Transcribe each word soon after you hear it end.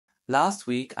Last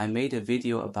week, I made a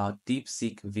video about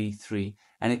DeepSeek v3,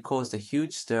 and it caused a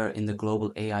huge stir in the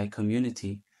global AI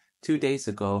community. 2 days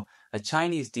ago, a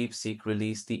Chinese DeepSeek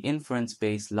released the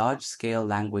inference-based large-scale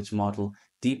language model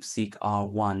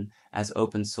Deepseek-R1 as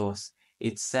open source.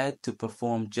 It's said to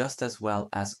perform just as well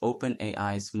as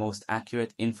OpenAI's most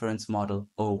accurate inference model,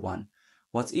 O1.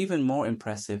 What's even more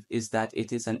impressive is that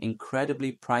it is an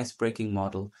incredibly price-breaking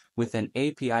model with an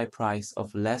API price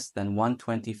of less than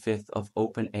 1/25th of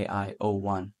OpenAI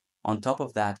O1. On top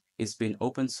of that, it's been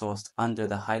open sourced under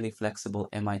the highly flexible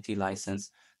MIT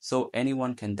license, so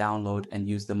anyone can download and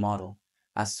use the model.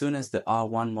 As soon as the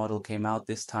R1 model came out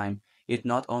this time, it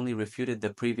not only refuted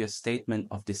the previous statement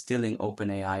of distilling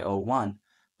OpenAI O1,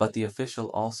 but the official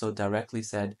also directly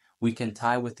said we can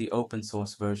tie with the open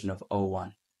source version of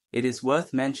O1. It is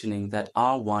worth mentioning that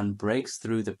R1 breaks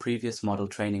through the previous model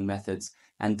training methods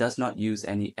and does not use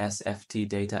any SFT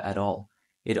data at all.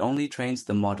 It only trains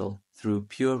the model through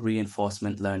pure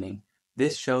reinforcement learning.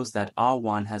 This shows that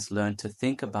R1 has learned to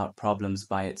think about problems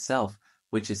by itself,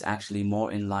 which is actually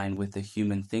more in line with the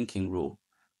human thinking rule.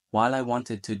 While I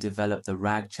wanted to develop the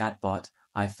RAG chatbot,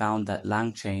 I found that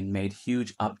Langchain made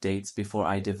huge updates before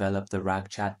I developed the RAG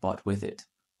chatbot with it.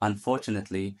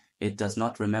 Unfortunately, it does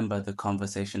not remember the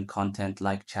conversation content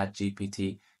like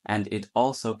ChatGPT, and it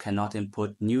also cannot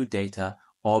input new data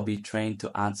or be trained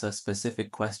to answer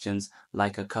specific questions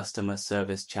like a customer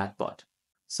service chatbot.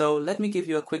 So let me give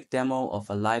you a quick demo of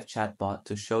a live chatbot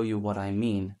to show you what I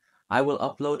mean. I will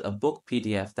upload a book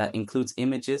PDF that includes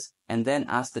images and then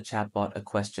ask the chatbot a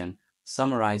question.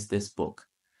 Summarize this book.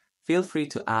 Feel free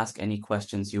to ask any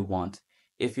questions you want.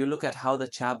 If you look at how the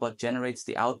chatbot generates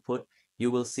the output, you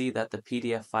will see that the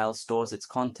PDF file stores its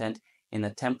content in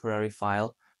a temporary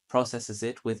file, processes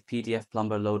it with PDF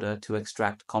Plumber Loader to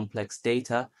extract complex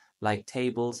data like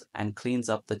tables, and cleans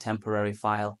up the temporary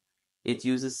file. It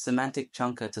uses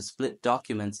SemanticChunker to split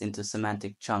documents into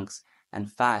semantic chunks,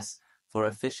 and FAS for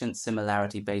efficient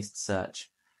similarity-based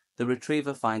search. The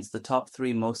retriever finds the top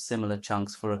 3 most similar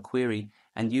chunks for a query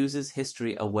and uses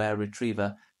history-aware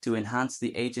retriever to enhance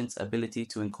the agent's ability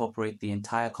to incorporate the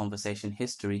entire conversation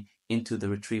history into the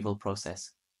retrieval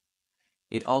process.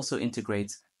 It also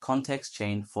integrates context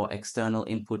chain for external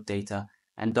input data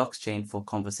and docs chain for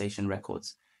conversation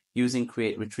records, using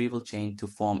create retrieval chain to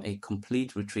form a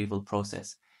complete retrieval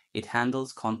process. It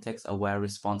handles context-aware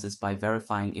responses by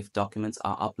verifying if documents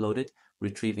are uploaded,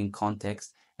 retrieving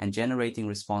context, and generating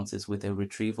responses with a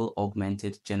retrieval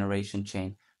augmented generation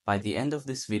chain. By the end of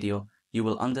this video, you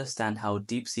will understand how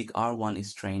Deepseek-R1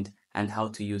 is trained and how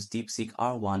to use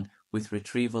Deepseek-R1 with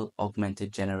retrieval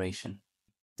augmented generation.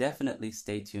 Definitely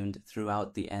stay tuned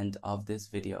throughout the end of this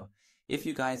video. If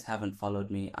you guys haven't followed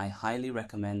me, I highly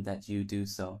recommend that you do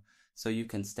so you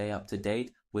can stay up to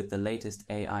date with the latest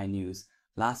AI news.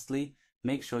 Lastly,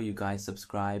 make sure you guys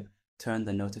subscribe, turn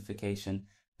the notification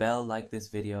bell, like this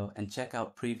video, and check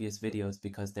out previous videos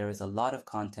because there is a lot of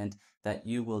content that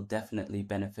you will definitely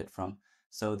benefit from.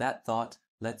 So that thought,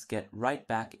 let's get right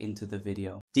back into the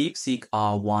video.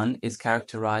 Deepseek-R1 is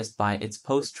characterized by its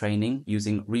post-training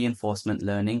using reinforcement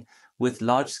learning, with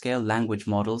large-scale language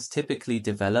models typically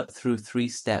developed through 3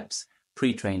 steps: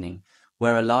 pre-training,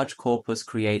 where a large corpus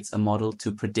creates a model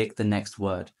to predict the next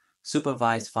word;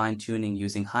 supervised fine-tuning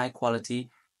using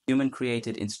high-quality,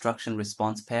 human-created instruction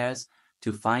response pairs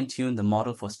to fine-tune the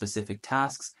model for specific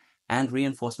tasks; and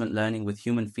reinforcement learning with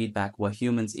human feedback, where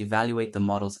humans evaluate the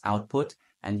model's output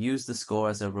and use the score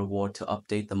as a reward to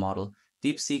update the model.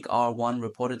 Deepseek-R1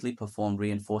 reportedly performed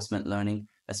reinforcement learning,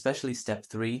 especially step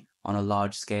 3, on a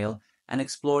large scale, and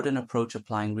explored an approach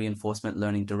applying reinforcement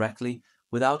learning directly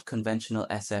without conventional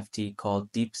SFT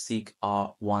called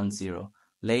Deepseek-R10,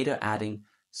 later adding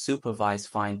supervised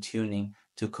fine-tuning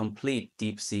to complete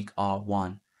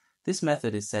Deepseek-R1. This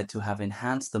method is said to have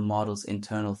enhanced the model's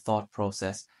internal thought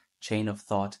process, chain of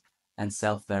thought, and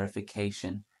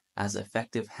self-verification, as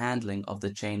effective handling of the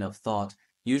chain of thought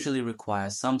usually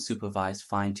requires some supervised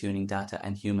fine-tuning data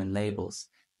and human labels.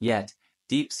 Yet,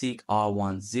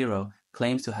 Deepseek-R10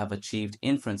 claims to have achieved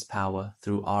inference power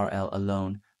through RL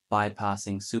alone,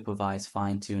 bypassing supervised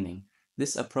fine-tuning.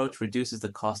 This approach reduces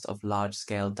the cost of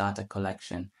large-scale data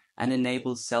collection and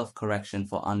enables self-correction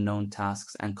for unknown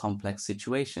tasks and complex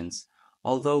situations.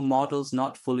 Although models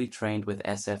not fully trained with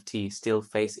SFT still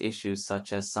face issues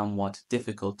such as somewhat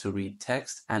difficult to read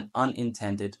text and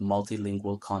unintended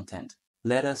multilingual content.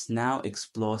 Let us now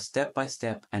explore step by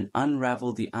step and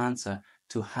unravel the answer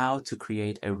to how to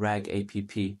create a RAG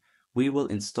app. We will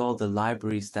install the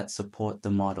libraries that support the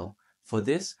model. For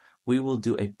this, we will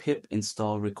do a pip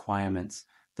install requirements.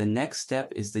 The next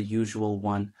step is the usual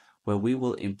one, where we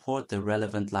will import the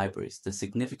relevant libraries, the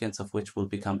significance of which will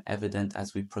become evident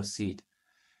as we proceed.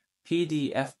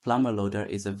 PDF Plumber Loader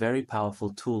is a very powerful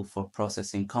tool for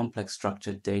processing complex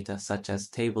structured data such as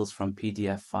tables from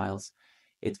PDF files.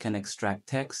 It can extract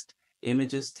text,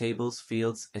 images, tables,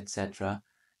 fields, etc.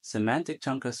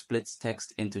 SemanticChunker splits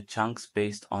text into chunks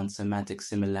based on semantic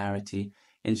similarity,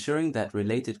 ensuring that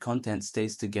related content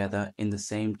stays together in the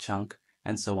same chunk,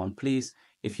 and so on. Please,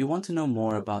 if you want to know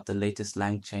more about the latest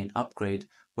Langchain upgrade,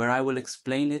 where I will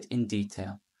explain it in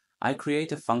detail, I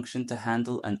create a function to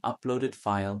handle an uploaded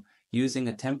file using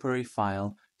a temporary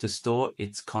file to store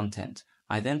its content.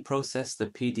 I then process the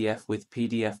PDF with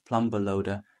PDF Plumber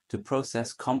Loader to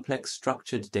process complex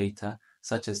structured data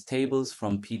such as tables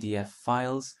from PDF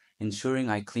files, ensuring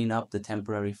I clean up the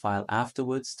temporary file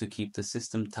afterwards to keep the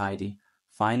system tidy.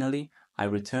 Finally, I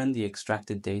return the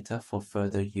extracted data for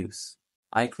further use.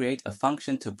 I create a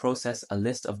function to process a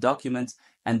list of documents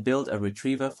and build a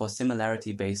retriever for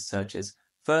similarity-based searches.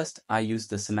 First, I use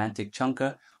the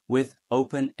SemanticChunker with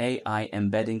OpenAI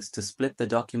embeddings to split the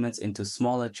documents into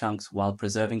smaller chunks while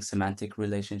preserving semantic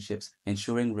relationships,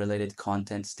 ensuring related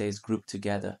content stays grouped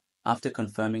together. After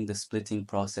confirming the splitting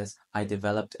process, I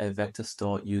developed a vector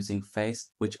store using Face,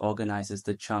 which organizes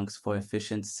the chunks for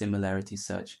efficient similarity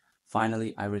search.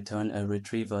 Finally, I return a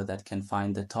retriever that can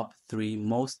find the top 3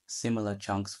 most similar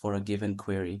chunks for a given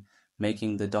query,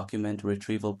 making the document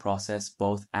retrieval process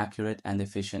both accurate and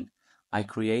efficient. I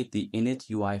create the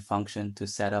init UI function to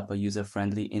set up a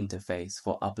user-friendly interface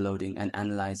for uploading and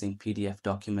analyzing PDF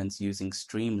documents using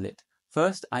Streamlit.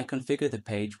 First, I configure the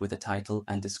page with a title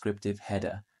and descriptive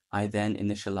header. I then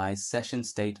initialize session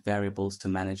state variables to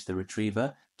manage the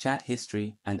retriever, chat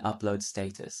history, and upload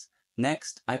status.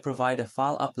 Next, I provide a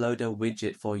file uploader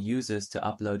widget for users to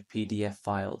upload PDF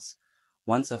files.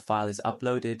 Once a file is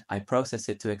uploaded, I process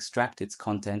it to extract its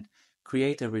content,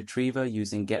 create a retriever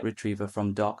using getRetriever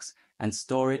from docs, and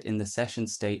store it in the session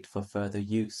state for further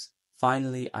use.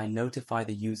 Finally, I notify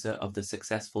the user of the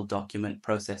successful document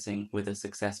processing with a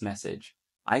success message.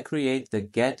 I create the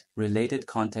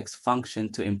getRelatedContext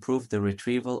function to improve the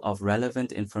retrieval of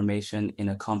relevant information in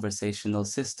a conversational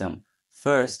system.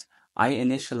 First, I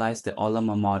initialize the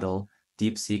Ollama model,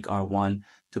 Deepseek-R1,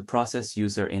 to process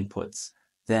user inputs.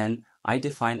 Then, I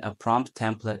define a prompt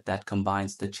template that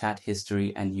combines the chat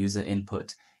history and user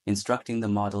input, instructing the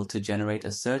model to generate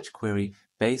a search query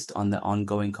based on the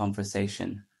ongoing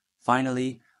conversation.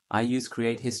 Finally, I use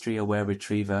Create History-Aware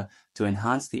Retriever to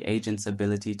enhance the agent's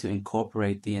ability to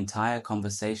incorporate the entire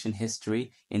conversation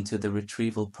history into the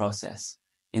retrieval process.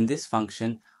 In this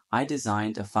function, I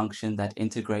designed a function that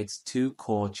integrates 2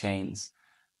 core chains.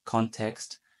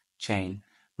 Context chain,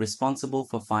 responsible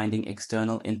for finding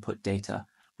external input data,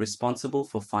 responsible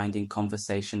for finding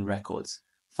conversation records.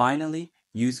 Finally,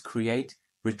 use Create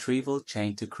Retrieval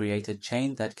chain to create a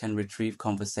chain that can retrieve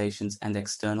conversations and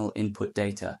external input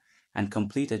data, and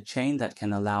complete a chain that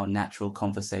can allow natural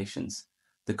conversations.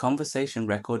 The conversation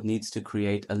record needs to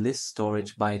create a list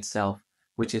storage by itself,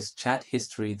 which is chat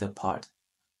history the part.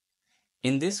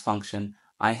 In this function,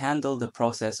 I handle the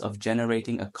process of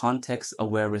generating a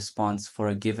context-aware response for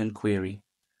a given query.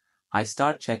 I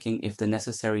start checking if the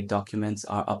necessary documents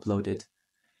are uploaded.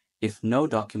 If no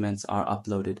documents are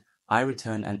uploaded, I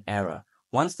return an error.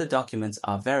 Once the documents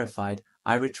are verified,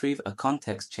 I retrieve a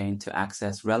context chain to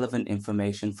access relevant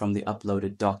information from the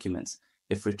uploaded documents.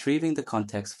 If retrieving the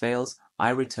context fails,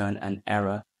 I return an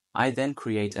error. I then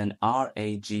create an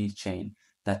RAG chain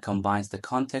that combines the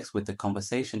context with the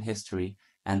conversation history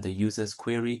and the user's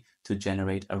query to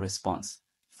generate a response.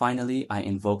 Finally, I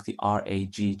invoke the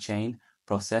RAG chain,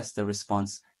 process the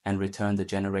response, and return the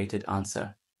generated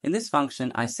answer. In this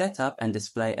function, I set up and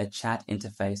display a chat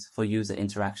interface for user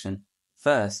interaction.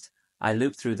 First, I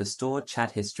loop through the stored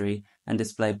chat history and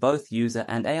display both user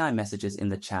and AI messages in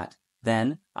the chat.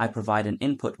 Then, I provide an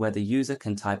input where the user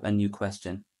can type a new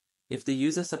question. If the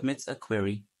user submits a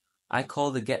query, I call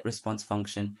the getResponse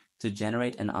function to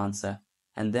generate an answer,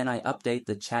 and then I update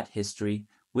the chat history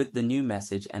with the new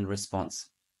message and response.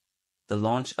 The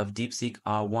launch of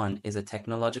Deepseek-R1 is a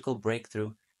technological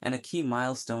breakthrough and a key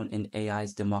milestone in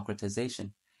AI's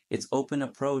democratization. Its open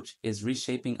approach is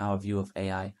reshaping our view of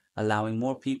AI, allowing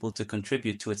more people to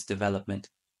contribute to its development.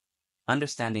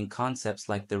 Understanding concepts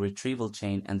like the retrieval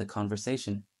chain and the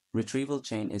conversation retrieval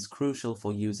chain is crucial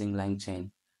for using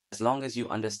Langchain. As long as you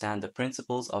understand the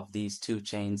principles of these 2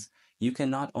 chains, you can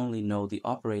not only know the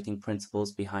operating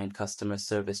principles behind customer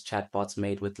service chatbots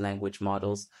made with language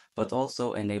models, but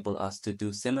also enable us to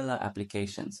do similar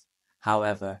applications.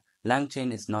 However,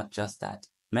 Langchain is not just that.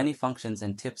 Many functions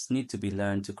and tips need to be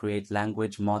learned to create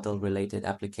language model-related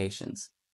applications.